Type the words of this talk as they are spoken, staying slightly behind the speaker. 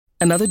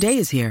Another day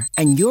is here,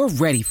 and you're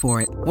ready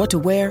for it. What to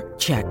wear?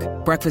 Check.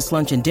 Breakfast,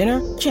 lunch, and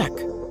dinner? Check.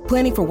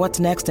 Planning for what's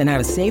next and how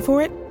to save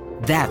for it?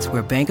 That's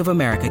where Bank of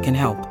America can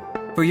help.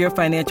 For your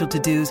financial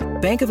to-dos,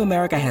 Bank of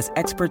America has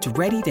experts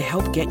ready to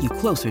help get you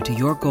closer to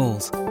your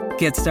goals.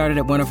 Get started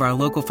at one of our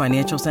local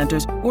financial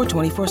centers or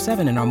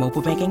 24/7 in our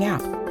mobile banking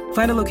app.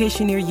 Find a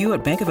location near you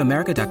at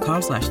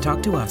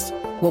bankofamerica.com/talktous.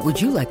 What would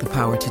you like the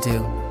power to do?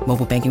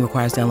 Mobile banking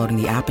requires downloading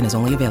the app and is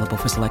only available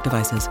for select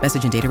devices.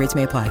 Message and data rates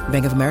may apply.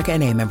 Bank of America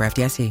N.A., member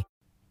FDIC.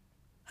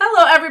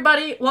 Hello,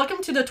 everybody.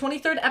 Welcome to the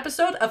 23rd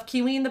episode of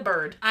Kiwi and the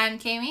Bird. I'm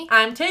Kami.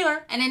 I'm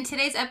Taylor. And in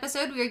today's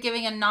episode, we are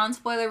giving a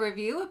non-spoiler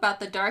review about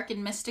the dark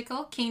and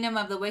mystical Kingdom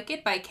of the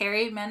Wicked by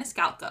Kerri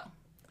Maniscalco.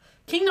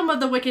 Kingdom of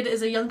the Wicked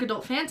is a young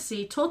adult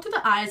fantasy told through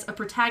the eyes of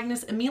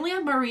protagonist Emilia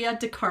Maria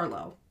De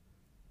Carlo.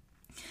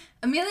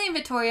 Emilia and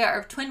Vittoria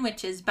are twin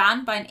witches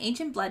bound by an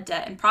ancient blood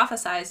debt and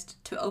prophesized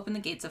to open the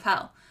gates of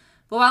hell.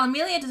 But while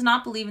Emilia does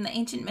not believe in the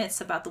ancient myths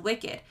about the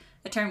wicked,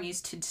 a term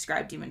used to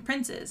describe demon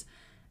princes,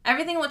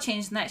 everything will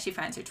change the night she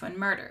finds her twin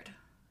murdered.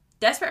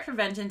 Desperate for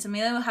vengeance,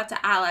 Emilia will have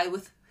to ally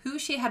with who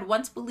she had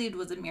once believed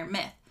was a mere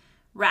myth,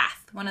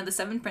 Wrath, one of the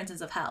 7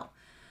 princes of hell.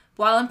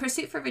 While in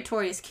pursuit for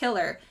Vittoria's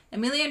killer,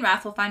 Emilia and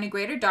Wrath will find a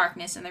greater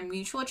darkness in their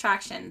mutual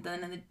attraction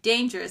than in the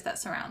dangers that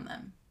surround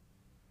them.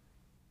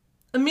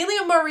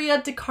 Emilia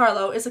Maria De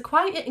Carlo is a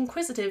quiet yet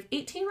inquisitive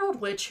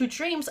 18-year-old witch who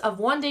dreams of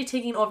one day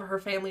taking over her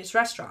family's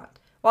restaurant.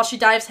 While she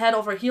dives head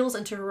over heels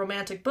into her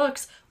romantic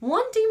books,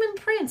 one demon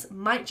prince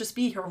might just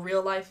be her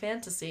real-life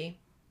fantasy.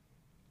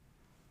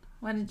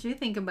 What did you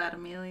think about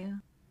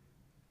Emilia?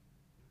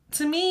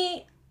 To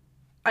me,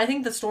 I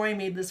think the story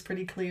made this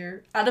pretty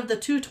clear. Out of the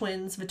 2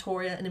 twins,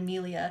 Vittoria and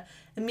Emilia,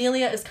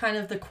 Emilia is kind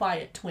of the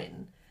quiet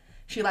twin.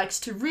 She likes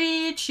to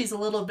read, she's a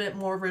little bit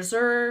more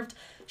reserved.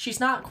 She's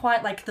not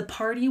quite like the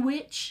party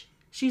witch.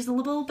 She's a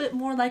little bit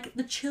more like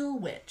the chill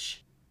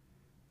witch.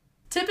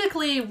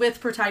 Typically, with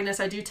protagonists,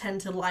 I do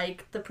tend to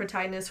like the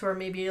protagonists who are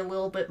maybe a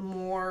little bit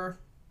more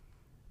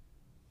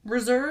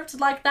reserved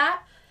like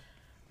that.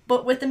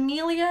 But with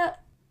Emilia,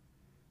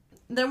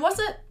 there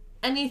wasn't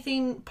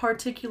anything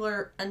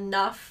particular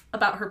enough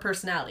about her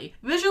personality.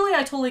 Visually,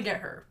 I totally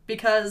get her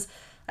because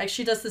like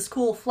she does this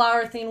cool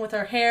flower thing with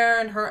her hair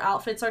and her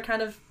outfits are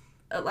kind of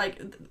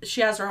like she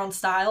has her own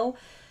style.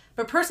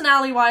 But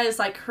personality-wise,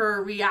 like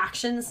her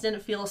reactions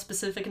didn't feel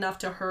specific enough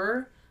to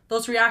her.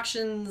 Those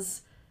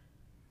reactions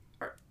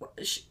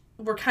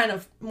were kind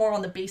of more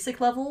on the basic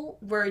level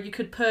where you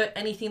could put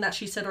anything that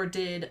she said or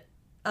did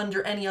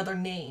under any other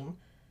name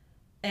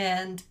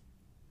and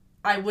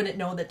I wouldn't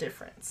know the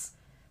difference.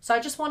 So I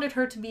just wanted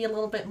her to be a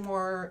little bit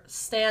more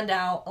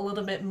standout, a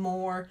little bit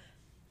more,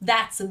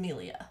 that's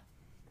Emilia.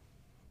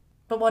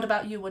 But what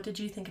about you? What did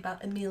you think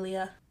about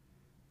Emilia?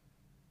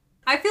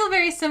 I feel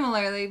very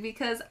similarly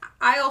because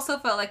I also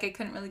felt like I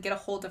couldn't really get a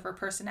hold of her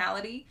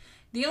personality.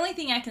 The only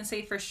thing I can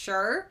say for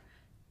sure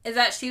is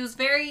that she was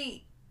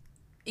very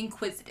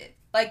inquisitive.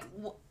 Like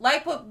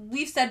what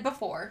we've said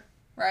before,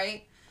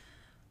 right?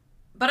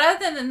 But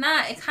other than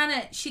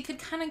that, she could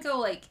kind of go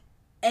like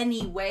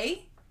any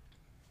way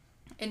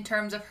in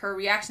terms of her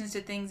reactions to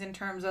things, in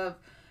terms of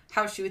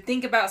how she would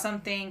think about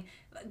something.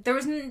 There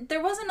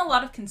wasn't a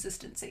lot of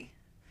consistency.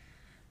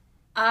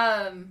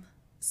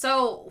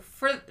 So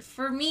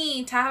for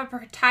me to have a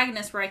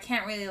protagonist where I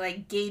can't really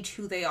like gauge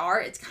who they are,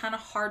 it's kind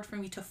of hard for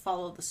me to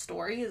follow the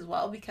story as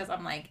well because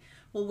I'm like,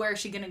 well, where is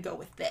she gonna go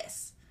with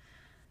this?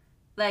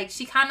 Like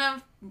she kind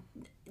of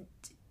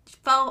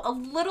fell a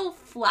little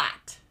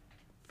flat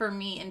for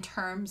me in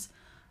terms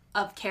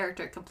of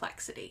character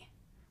complexity.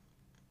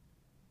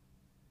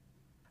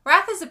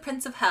 Wrath is a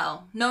prince of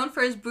hell, known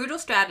for his brutal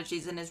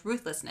strategies and his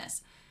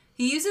ruthlessness.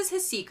 He uses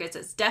his secrets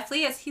as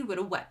deftly as he would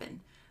a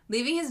weapon,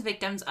 leaving his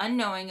victims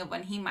unknowing of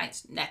when he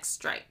might next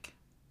strike.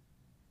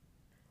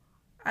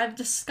 I've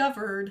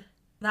discovered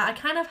that I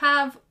kind of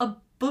have a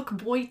book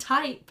boy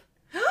type.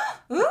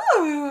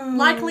 Ooh.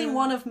 Likely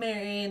one of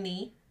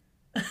Marianne.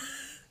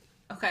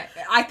 Okay,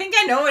 I think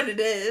I know what it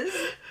is.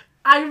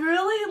 I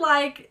really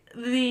like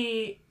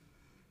the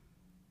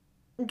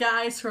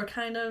guys who are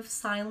kind of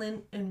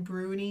silent and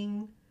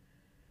brooding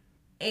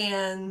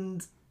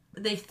and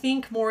they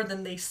think more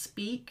than they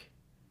speak.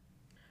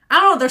 I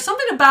don't know, there's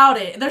something about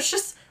it. There's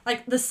just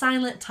like the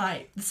silent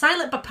type. The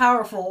silent but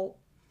powerful,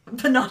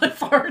 but not at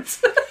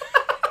farts.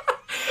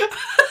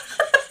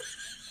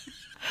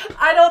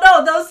 I don't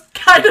know, those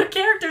kind of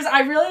characters,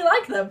 I really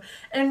like them.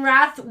 And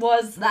Wrath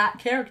was that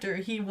character.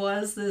 He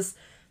was this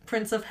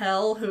prince of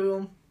hell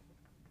who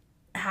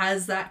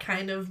has that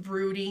kind of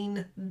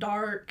brooding,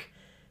 dark,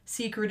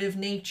 secretive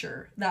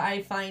nature that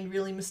I find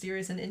really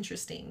mysterious and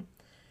interesting.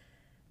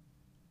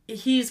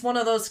 He's one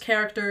of those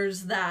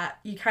characters that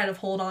you kind of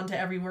hold on to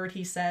every word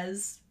he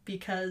says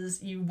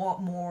because you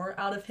want more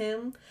out of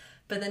him,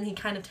 but then he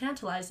kind of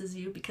tantalizes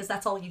you because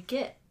that's all you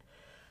get.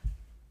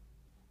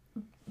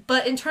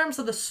 But in terms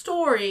of the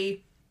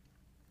story,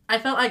 I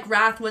felt like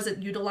Wrath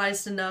wasn't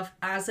utilized enough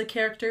as a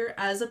character,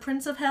 as a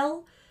Prince of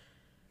Hell,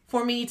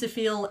 for me to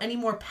feel any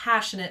more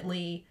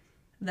passionately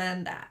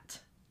than that.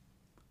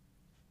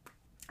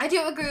 I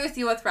do agree with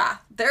you with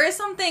Wrath. There is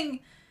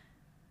something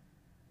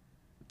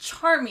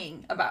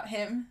charming about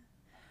him,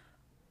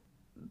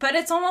 but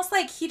it's almost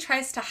like he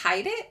tries to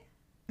hide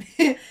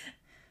it.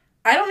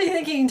 I don't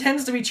think he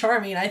intends to be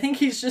charming. I think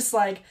he's just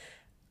like,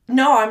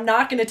 no, I'm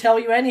not going to tell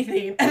you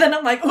anything. And then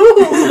I'm like,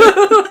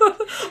 ooh,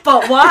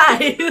 but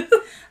why?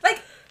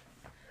 Like,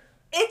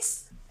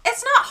 it's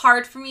not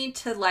hard for me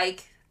to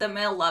like the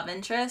male love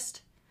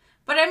interest,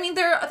 but I mean,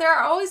 there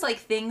are always like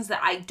things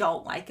that I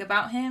don't like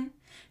about him.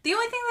 The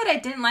only thing that I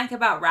didn't like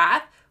about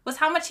Wrath was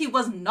how much he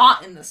was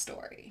not in the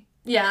story.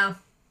 Yeah.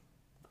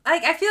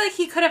 Like, I feel like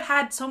he could have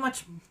had so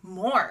much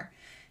more,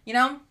 you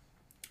know?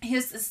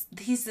 He's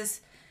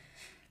this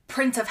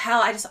Prince of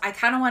Hell. I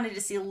kind of wanted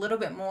to see a little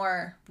bit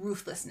more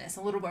ruthlessness,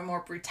 a little bit more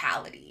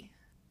brutality.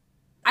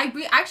 I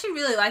actually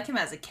really like him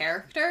as a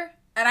character,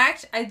 and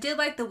I did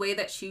like the way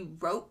that she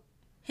wrote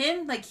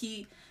him. Like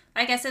he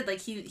had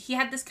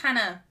this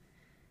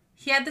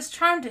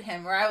charm to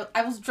him where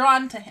I was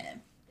drawn to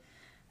him,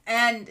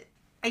 and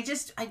I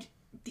just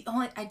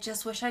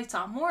wish I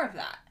saw more of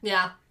that.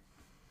 Yeah.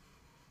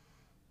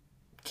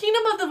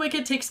 Kingdom of the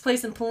Wicked takes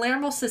place in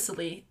Palermo,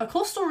 Sicily, a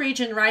coastal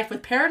region rife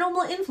with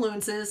paranormal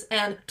influences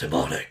and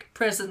demonic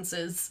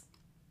presences.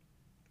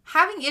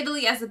 Having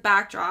Italy as a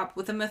backdrop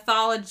with a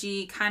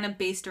mythology kind of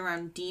based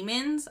around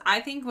demons, I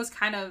think was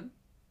kind of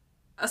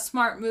a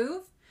smart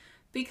move,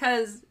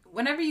 because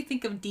whenever you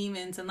think of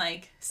demons and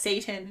like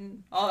Satan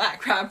and all that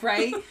crap,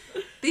 right?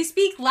 They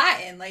speak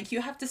Latin. Like,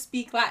 you have to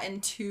speak Latin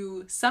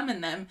to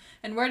summon them.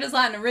 And where does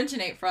Latin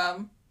originate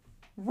from?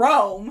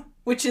 Rome,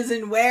 which is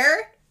in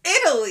where?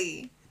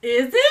 Italy.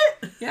 Is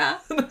it? Yeah.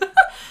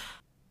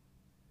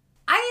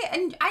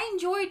 I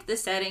enjoyed the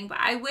setting, but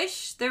I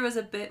wish there was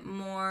a bit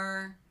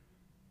more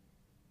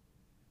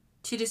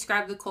to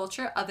describe the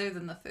culture other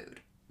than the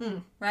food.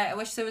 Right? I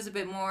wish there was a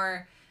bit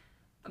more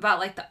about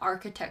like the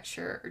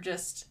architecture or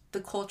just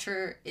the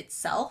culture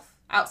itself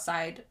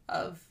outside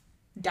of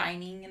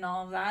dining and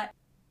all of that.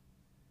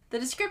 The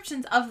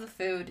descriptions of the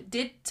food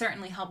did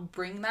certainly help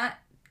bring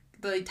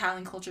the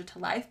Italian culture to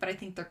life, but I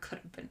think there could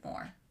have been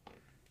more.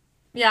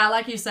 Yeah,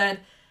 like you said,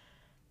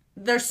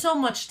 there's so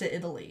much to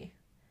Italy.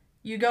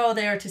 You go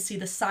there to see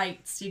the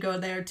sights, you go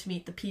there to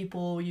meet the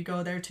people, you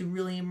go there to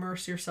really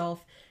immerse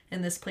yourself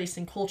in this place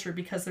and culture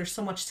because there's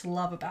so much to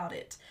love about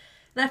it.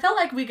 And I felt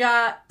like we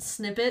got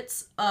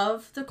snippets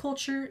of the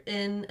culture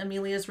in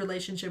Emilia's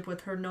relationship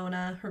with her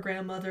Nonna, her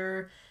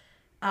grandmother,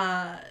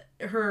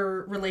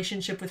 her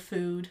relationship with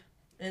food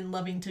and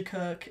loving to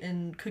cook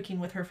and cooking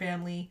with her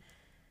family.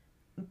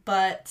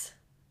 But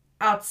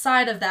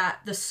outside of that,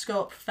 the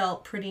scope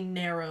felt pretty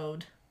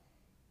narrowed,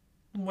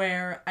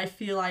 where I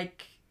feel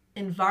like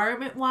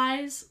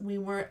environment-wise, we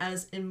weren't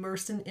as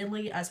immersed in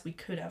Italy as we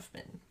could have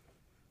been.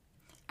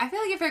 I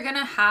feel like if you're going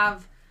to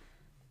have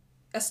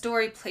a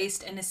story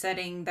placed in a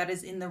setting that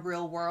is in the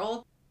real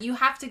world, you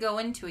have to go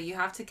into it. You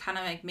have to kind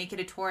of like make it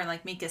a tour and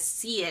like make us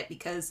see it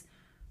because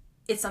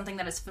it's something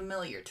that is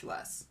familiar to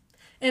us.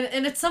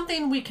 And it's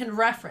something we can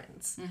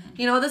reference. Mm-hmm.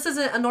 You know, this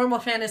isn't a normal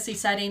fantasy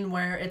setting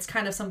where it's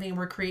kind of something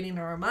we're creating in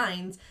our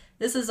minds.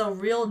 This is a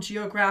real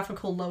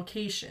geographical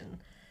location.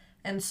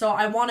 And so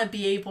I want to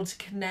be able to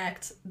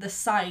connect the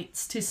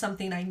sites to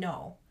something I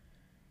know.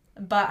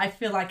 But I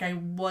feel like I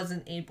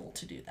wasn't able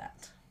to do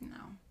that.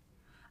 No.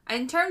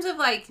 In terms of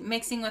like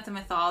mixing with the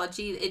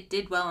mythology, it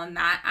did well in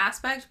that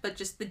aspect, but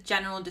just the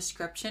general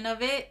description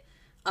of it,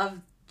 of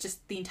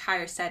just the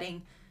entire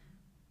setting,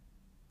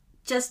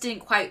 just didn't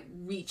quite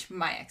reach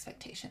my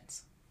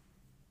expectations.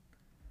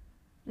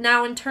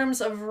 Now, in terms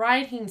of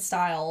writing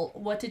style,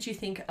 what did you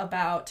think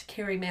about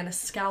Kerri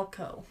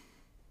Maniscalco?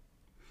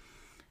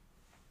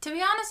 To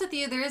be honest with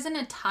you, there isn't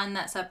a ton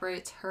that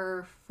separates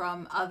her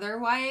from other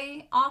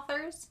YA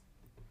authors.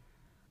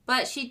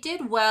 But she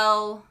did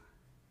well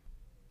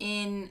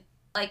in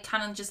like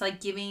kind of just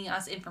like giving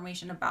us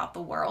information about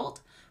the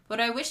world.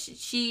 What I wish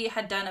she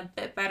had done a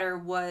bit better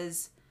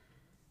was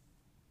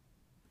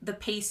the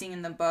pacing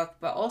in the book,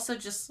 but also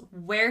just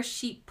where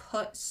she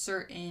put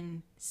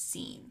certain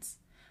scenes.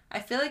 I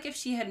feel like if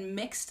she had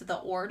mixed the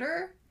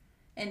order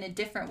in a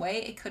different way,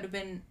 it could have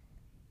been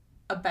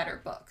a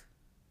better book.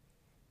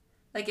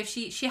 Like if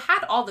she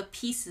had all the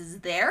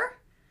pieces there,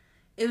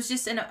 it was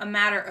just in a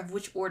matter of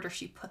which order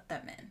she put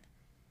them in.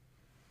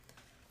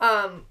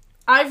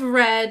 I've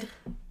read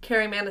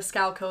Kerri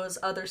Maniscalco's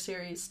other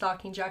series,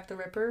 Stalking Jack the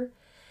Ripper,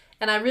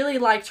 and I really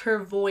liked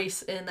her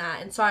voice in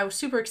that. And so I was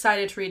super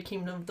excited to read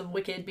Kingdom of the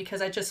Wicked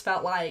because I just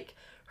felt like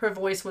her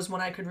voice was one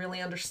I could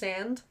really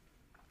understand.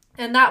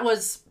 And that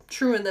was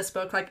true in this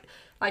book.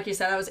 Like you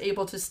said, I was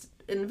able to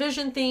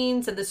envision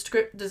things, and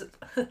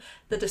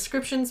the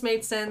descriptions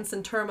made sense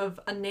in terms of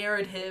a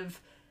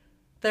narrative.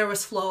 There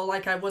was flow,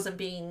 like I wasn't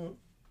being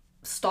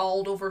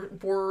stalled over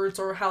words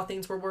or how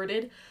things were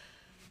worded.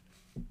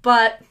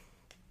 But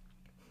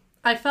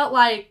I felt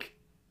like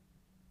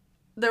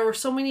there were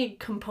so many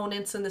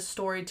components in this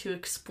story to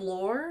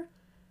explore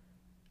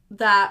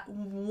that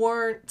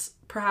weren't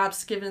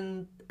perhaps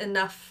given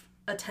enough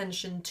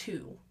attention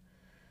to.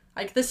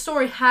 Like, this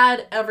story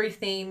had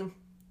everything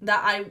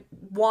that I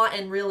want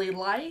and really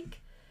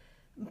like,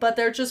 but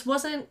there just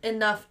wasn't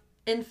enough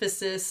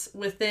emphasis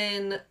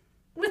within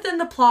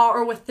the plot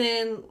or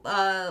within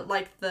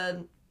like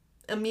the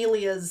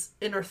Amelia's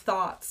inner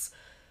thoughts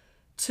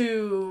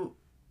to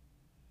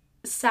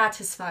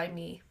satisfy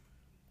me.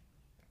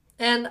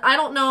 And I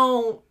don't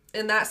know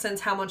in that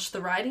sense how much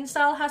the writing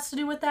style has to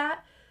do with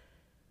that,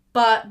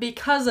 but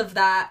because of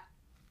that,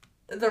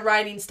 the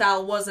writing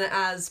style wasn't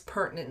as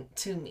pertinent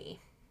to me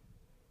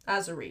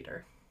as a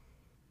reader.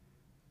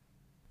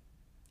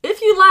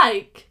 If you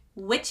like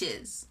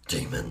witches,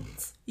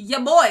 demons, ya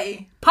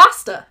boy,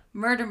 pasta,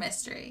 murder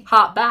mystery,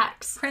 hot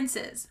backs,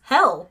 princes,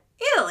 hell,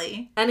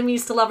 Italy,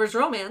 enemies to lovers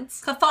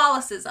romance,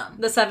 Catholicism,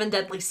 the 7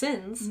 deadly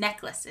sins,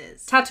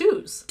 necklaces,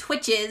 tattoos,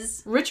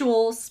 twitches,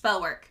 rituals,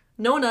 spellwork,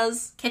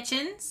 nonas,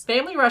 kitchens,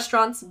 family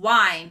restaurants,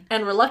 wine,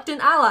 and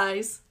reluctant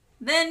allies,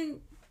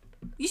 then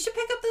you should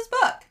pick up this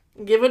book.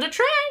 Give it a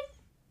try.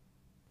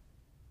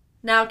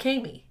 Now,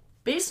 Kami,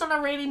 based on a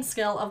rating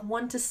scale of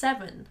 1 to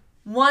 7,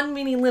 1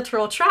 meaning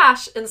literal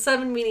trash and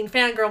 7 meaning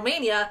fangirl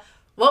mania,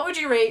 what would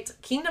you rate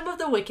Kingdom of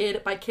the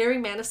Wicked by Kerri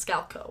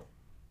Maniscalco?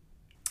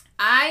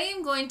 I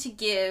am going to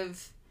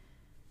give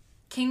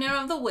Kingdom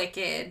of the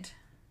Wicked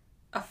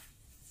a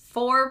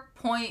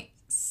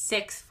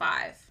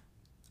 4.65.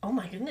 Oh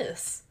my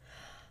goodness.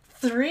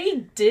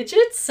 3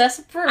 digits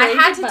separated. I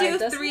had to by do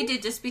a 3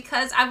 digits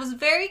because I was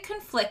very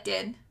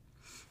conflicted.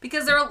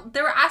 Because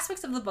there were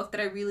aspects of the book that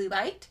I really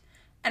liked,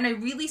 and I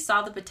really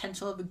saw the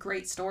potential of a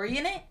great story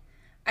in it.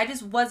 I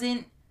just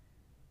wasn't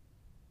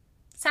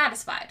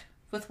satisfied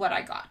with what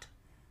I got.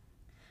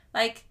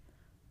 Like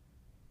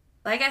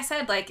I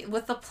said, like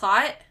with the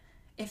plot,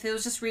 if it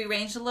was just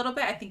rearranged a little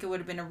bit, I think it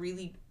would have been a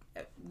really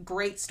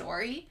great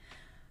story.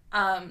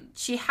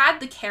 She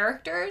had the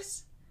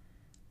characters.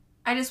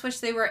 I just wish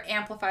they were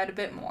amplified a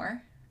bit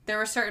more. There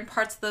were certain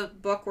parts of the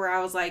book where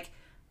I was like,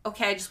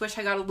 okay, I just wish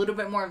I got a little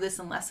bit more of this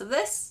and less of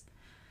this.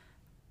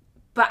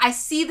 But I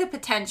see the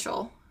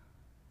potential.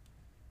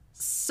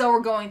 So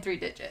we're going 3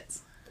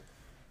 digits.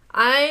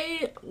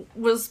 I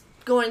was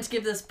going to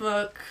give this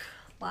book,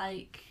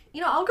 like,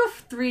 I'll go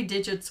 3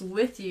 digits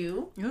with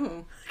you.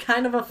 Ooh.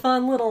 Kind of a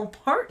fun little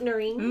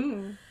partnering.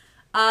 Ooh.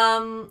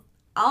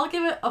 I'll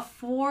give it a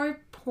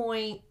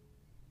 4.75.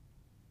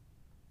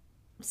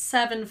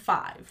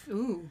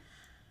 Ooh.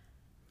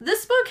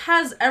 This book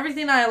has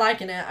everything I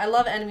like in it. I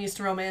love enemies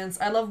to romance.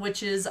 I love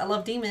witches. I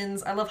love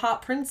demons. I love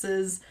hot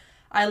princes.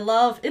 I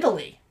love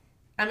Italy.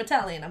 I'm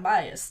Italian. I'm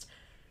biased.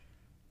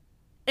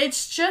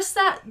 It's just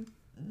that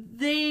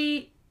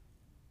they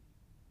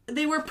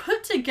were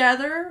put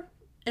together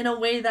in a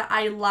way that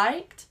I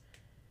liked,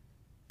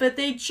 but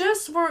they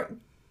just weren't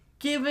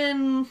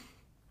given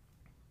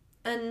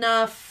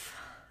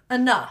enough.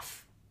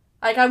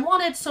 Like I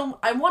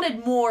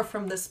wanted more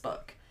from this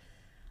book.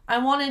 I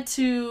wanted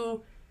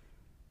to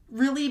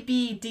really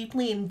be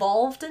deeply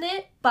involved in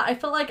it, but I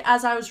felt like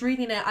as I was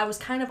reading it, I was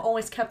kind of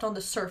always kept on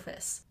the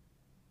surface.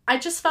 I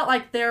just felt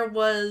like there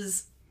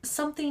was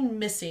something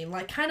missing,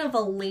 like kind of a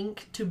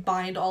link to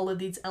bind all of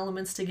these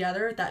elements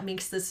together that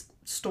makes this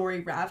story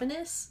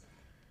ravenous,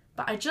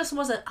 but I just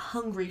wasn't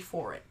hungry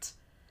for it.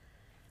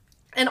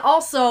 And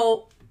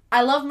also,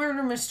 I love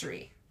murder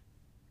mystery,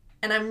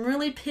 and I'm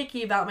really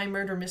picky about my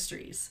murder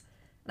mysteries.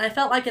 And I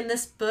felt like in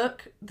this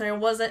book, there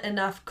wasn't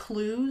enough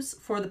clues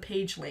for the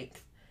page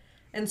length.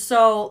 And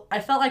so I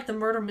felt like the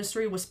murder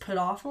mystery was put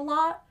off a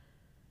lot,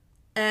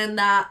 and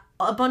that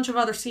a bunch of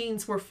other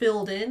scenes were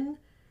filled in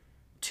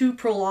to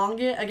prolong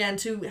it, again,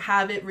 to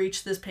have it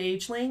reach this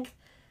page length.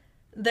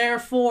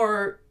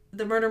 Therefore,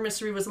 the murder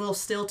mystery was a little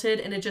stilted,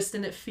 and it just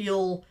didn't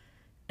feel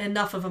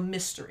enough of a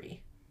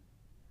mystery.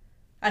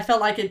 I felt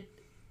like it,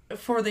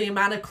 for the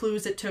amount of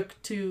clues it took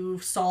to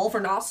solve or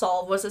not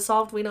solve, was it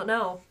solved? We don't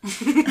know.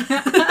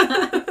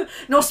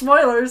 No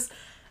spoilers.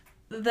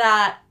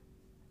 That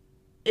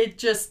it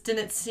just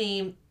didn't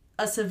seem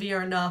a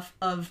severe enough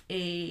of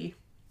a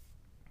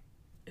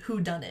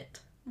whodunit.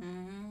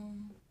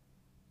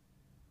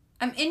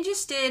 I'm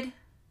interested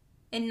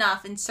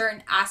enough in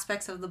certain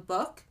aspects of the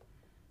book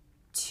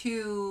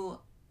to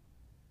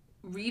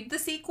read the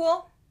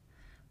sequel,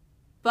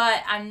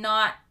 but I'm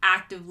not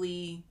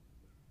actively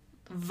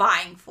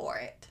vying for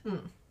it.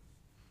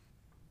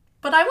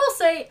 But I will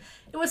say,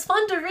 it was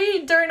fun to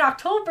read during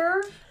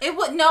October. It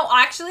would, no,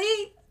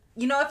 actually,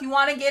 if you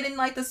want to get in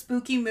like the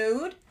spooky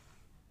mood,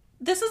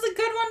 this is a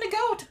good one to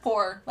go to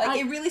pour. Like,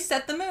 it really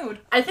set the mood.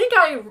 I think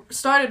I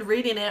started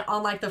reading it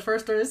on like the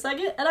first or the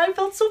second, and I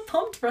felt so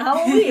pumped for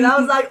Halloween. I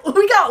was like,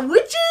 we got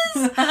witches,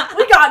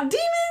 we got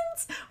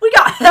demons, we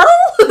got hell.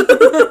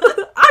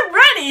 I'm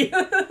ready.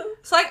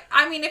 So, like,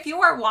 I mean, if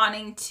you are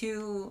wanting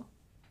to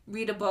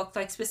read a book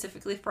like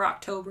specifically for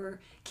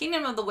October,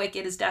 Kingdom of the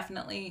Wicked is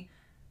definitely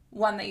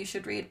one that you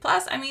should read.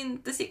 Plus, I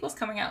mean, the sequel's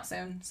coming out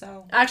soon,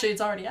 so... Actually,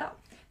 it's already out.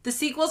 The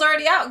sequel's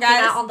already out,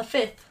 guys. Came out on the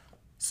 5th.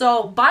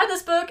 So, buy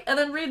this book and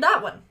then read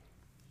that one.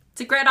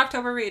 It's a great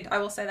October read, I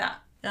will say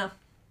that. Yeah. It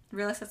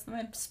really sets the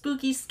mood.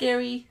 Spooky,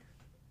 scary,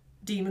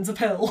 demons of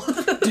hell.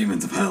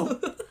 Demons of hell.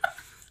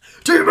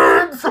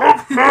 Demons of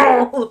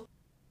hell!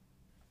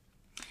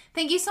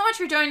 Thank you so much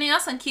for joining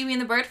us on Kiwi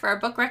and the Bird for our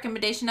book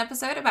recommendation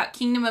episode about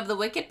Kingdom of the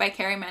Wicked by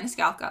Carrie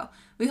Maniscalco.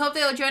 We hope that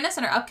you'll join us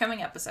in our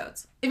upcoming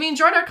episodes. If you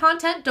enjoyed our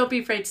content, don't be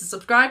afraid to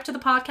subscribe to the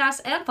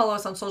podcast and follow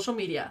us on social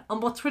media. On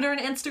both Twitter and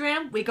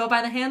Instagram, we go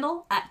by the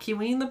handle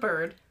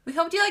 @KiwiandTheBird. We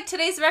hope you liked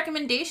today's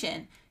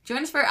recommendation.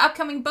 Join us for our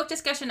upcoming book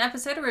discussion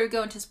episode where we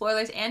go into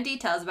spoilers and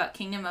details about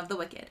Kingdom of the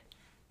Wicked.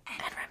 And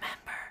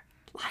remember,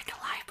 like a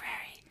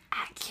library,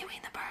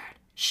 @KiwiandTheBird,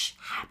 shh,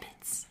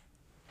 happens.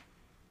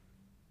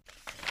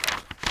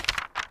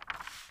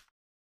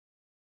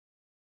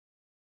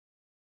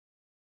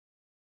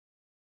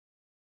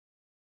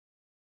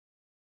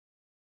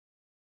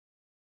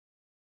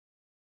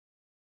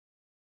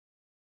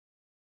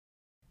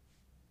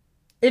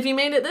 If you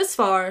made it this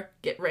far,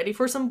 get ready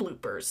for some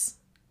bloopers.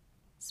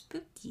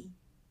 Spooky.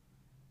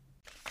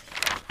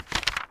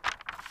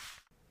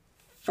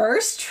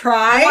 First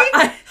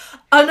try?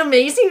 An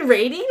amazing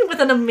rating with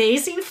an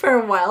amazing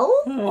farewell?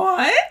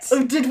 What?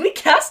 Did we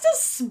cast a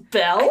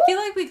spell? I feel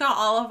like we got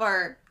all of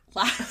our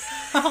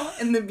laughs out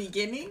in the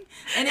beginning.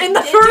 And in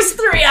the first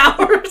 3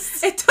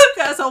 hours. It took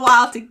us a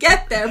while to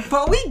get there,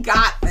 but we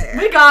got there.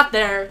 We got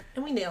there,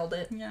 and we nailed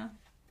it. Yeah.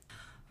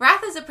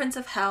 Wrath is a prince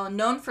of hell,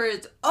 known for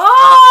his...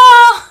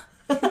 Oh!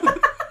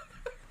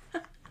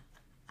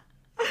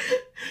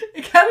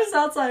 It kind of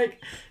sounds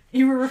like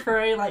you were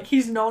referring, like,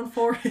 he's known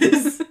for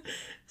his...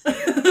 like,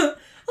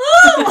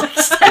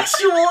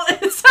 sexual...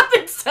 It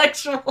sounded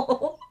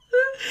sexual.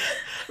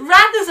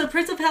 Wrath is a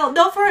prince of hell,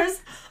 known for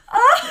his...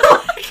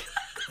 Oh, my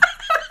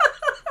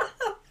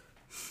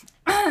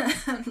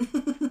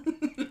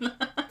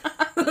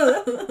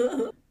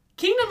God.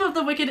 Kingdom of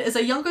the Wicked is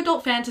a young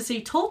adult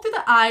fantasy told through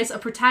the eyes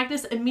of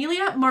protagonist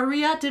Emilia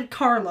Maria Di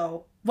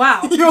Carlo.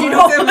 Wow. You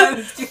know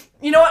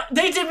what?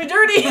 They did me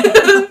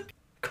dirty.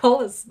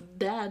 Call us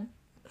dad.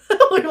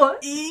 Wait,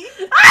 what?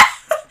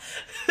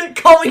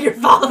 Call me your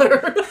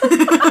father.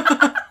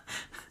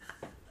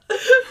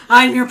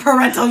 I'm your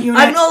parental unit.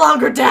 I'm no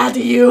longer dad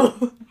to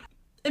you.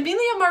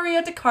 Emilia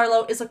Maria Di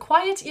Carlo is a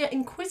quiet yet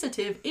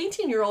inquisitive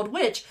 18-year-old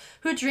witch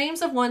who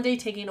dreams of one day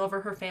taking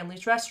over her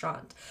family's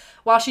restaurant.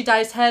 While she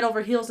dives head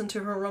over heels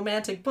into her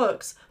romantic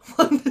books.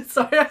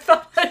 Sorry, I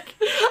felt like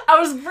I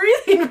was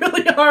breathing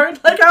really hard.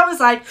 Like, I was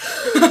like...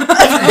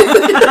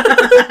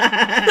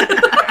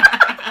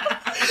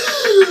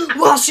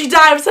 While she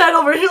dives head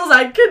over heels,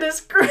 like, goodness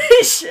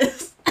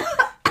gracious.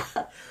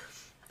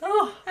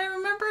 Oh. I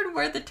remembered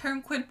where the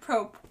term quid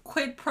pro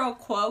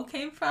quo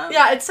came from.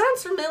 Yeah, it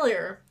sounds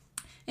familiar.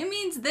 It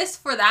means this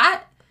for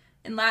that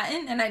in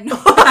Latin, and I know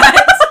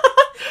that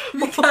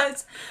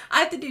because I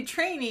have to do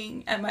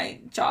training at my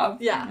job,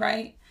 yeah,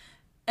 right?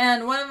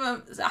 And one of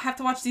them, I have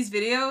to watch these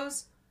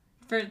videos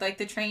for, like,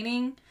 the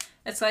training.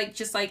 It's, like,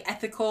 just, like,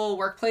 ethical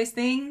workplace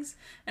things.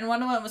 And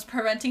one of them was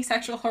preventing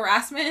sexual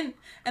harassment.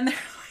 And they're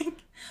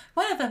like,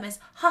 one of them is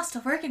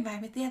hostile work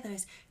environment. The other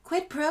is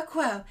quid pro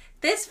quo.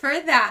 This for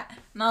that.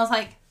 And I was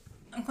like,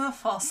 I'm going to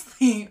fall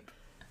asleep.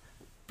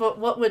 But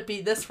what would be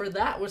this for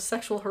that was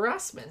sexual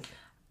harassment?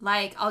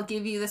 Like, I'll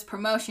give you this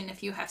promotion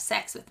if you have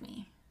sex with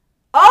me.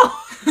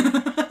 Oh!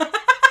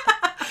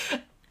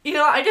 You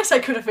know, I guess I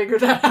could have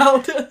figured that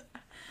out.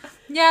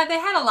 Yeah, they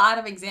had a lot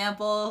of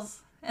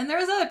examples. And there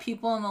was other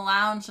people in the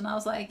lounge, and I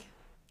was like,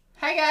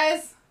 hi,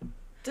 guys.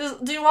 Do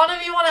one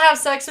of you want to have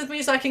sex with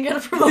me so I can get a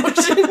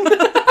promotion?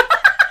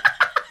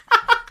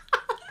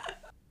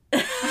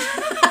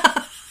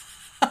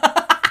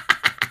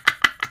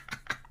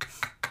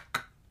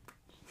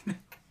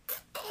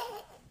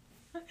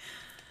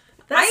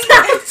 That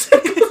sounds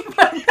good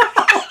by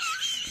now.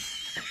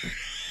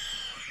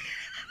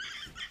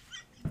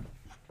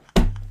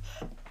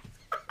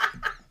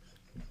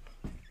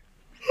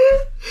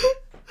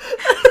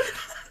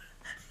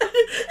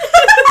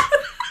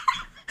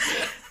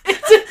 It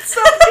did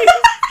something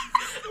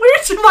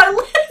weird to my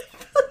lip.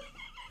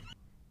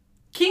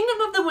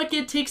 Kingdom of the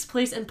Wicked takes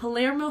place in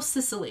Palermo,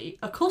 Sicily,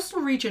 a coastal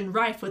region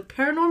rife with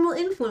paranormal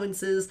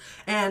influences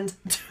and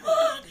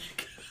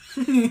demonic.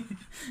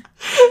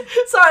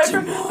 Sorry,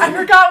 I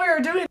forgot we were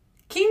doing.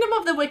 Kingdom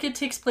of the Wicked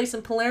takes place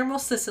in Palermo,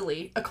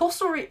 Sicily, a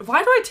coastal region.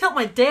 Why do I tilt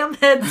my damn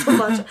head so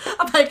much?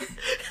 I'm like...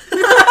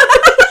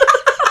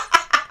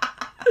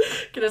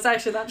 Goodness,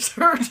 actually, that just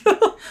hurt.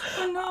 Oh,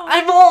 no.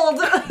 I'm old.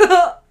 21!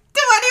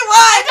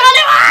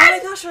 Oh my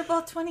gosh, we're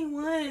both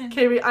 21.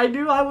 Katie, I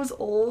knew I was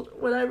old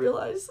when I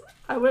realized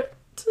I went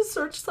to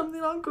search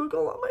something on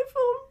Google on my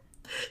phone.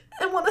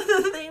 And one of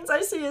the things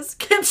I see is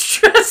kids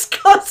stress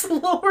cause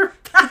lower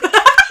back.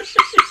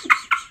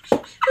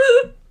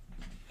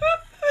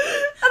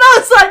 And I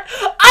was like,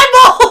 I'm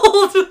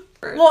old!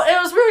 Well,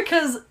 it was weird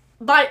because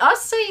by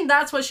us saying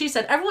that's what she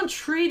said, everyone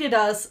treated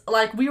us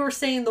like we were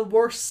saying the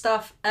worst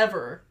stuff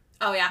ever.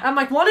 Oh, yeah. I'm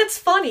like, one, it's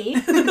funny.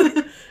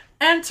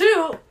 And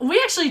two, we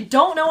actually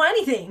don't know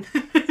anything.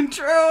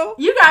 True.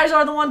 You guys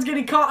are the ones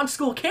getting caught on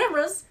school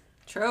cameras.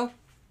 True.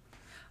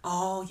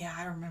 Oh, yeah,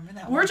 I remember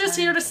that. We're just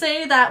here to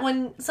say that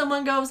when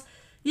someone goes,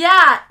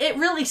 yeah, it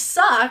really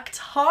sucked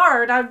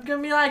hard, I'm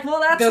going to be like, well,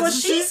 that's what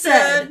she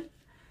said.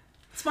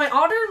 It's my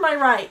honor and my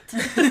right.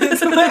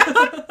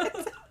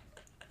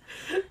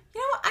 You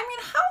know what? I mean,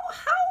 how?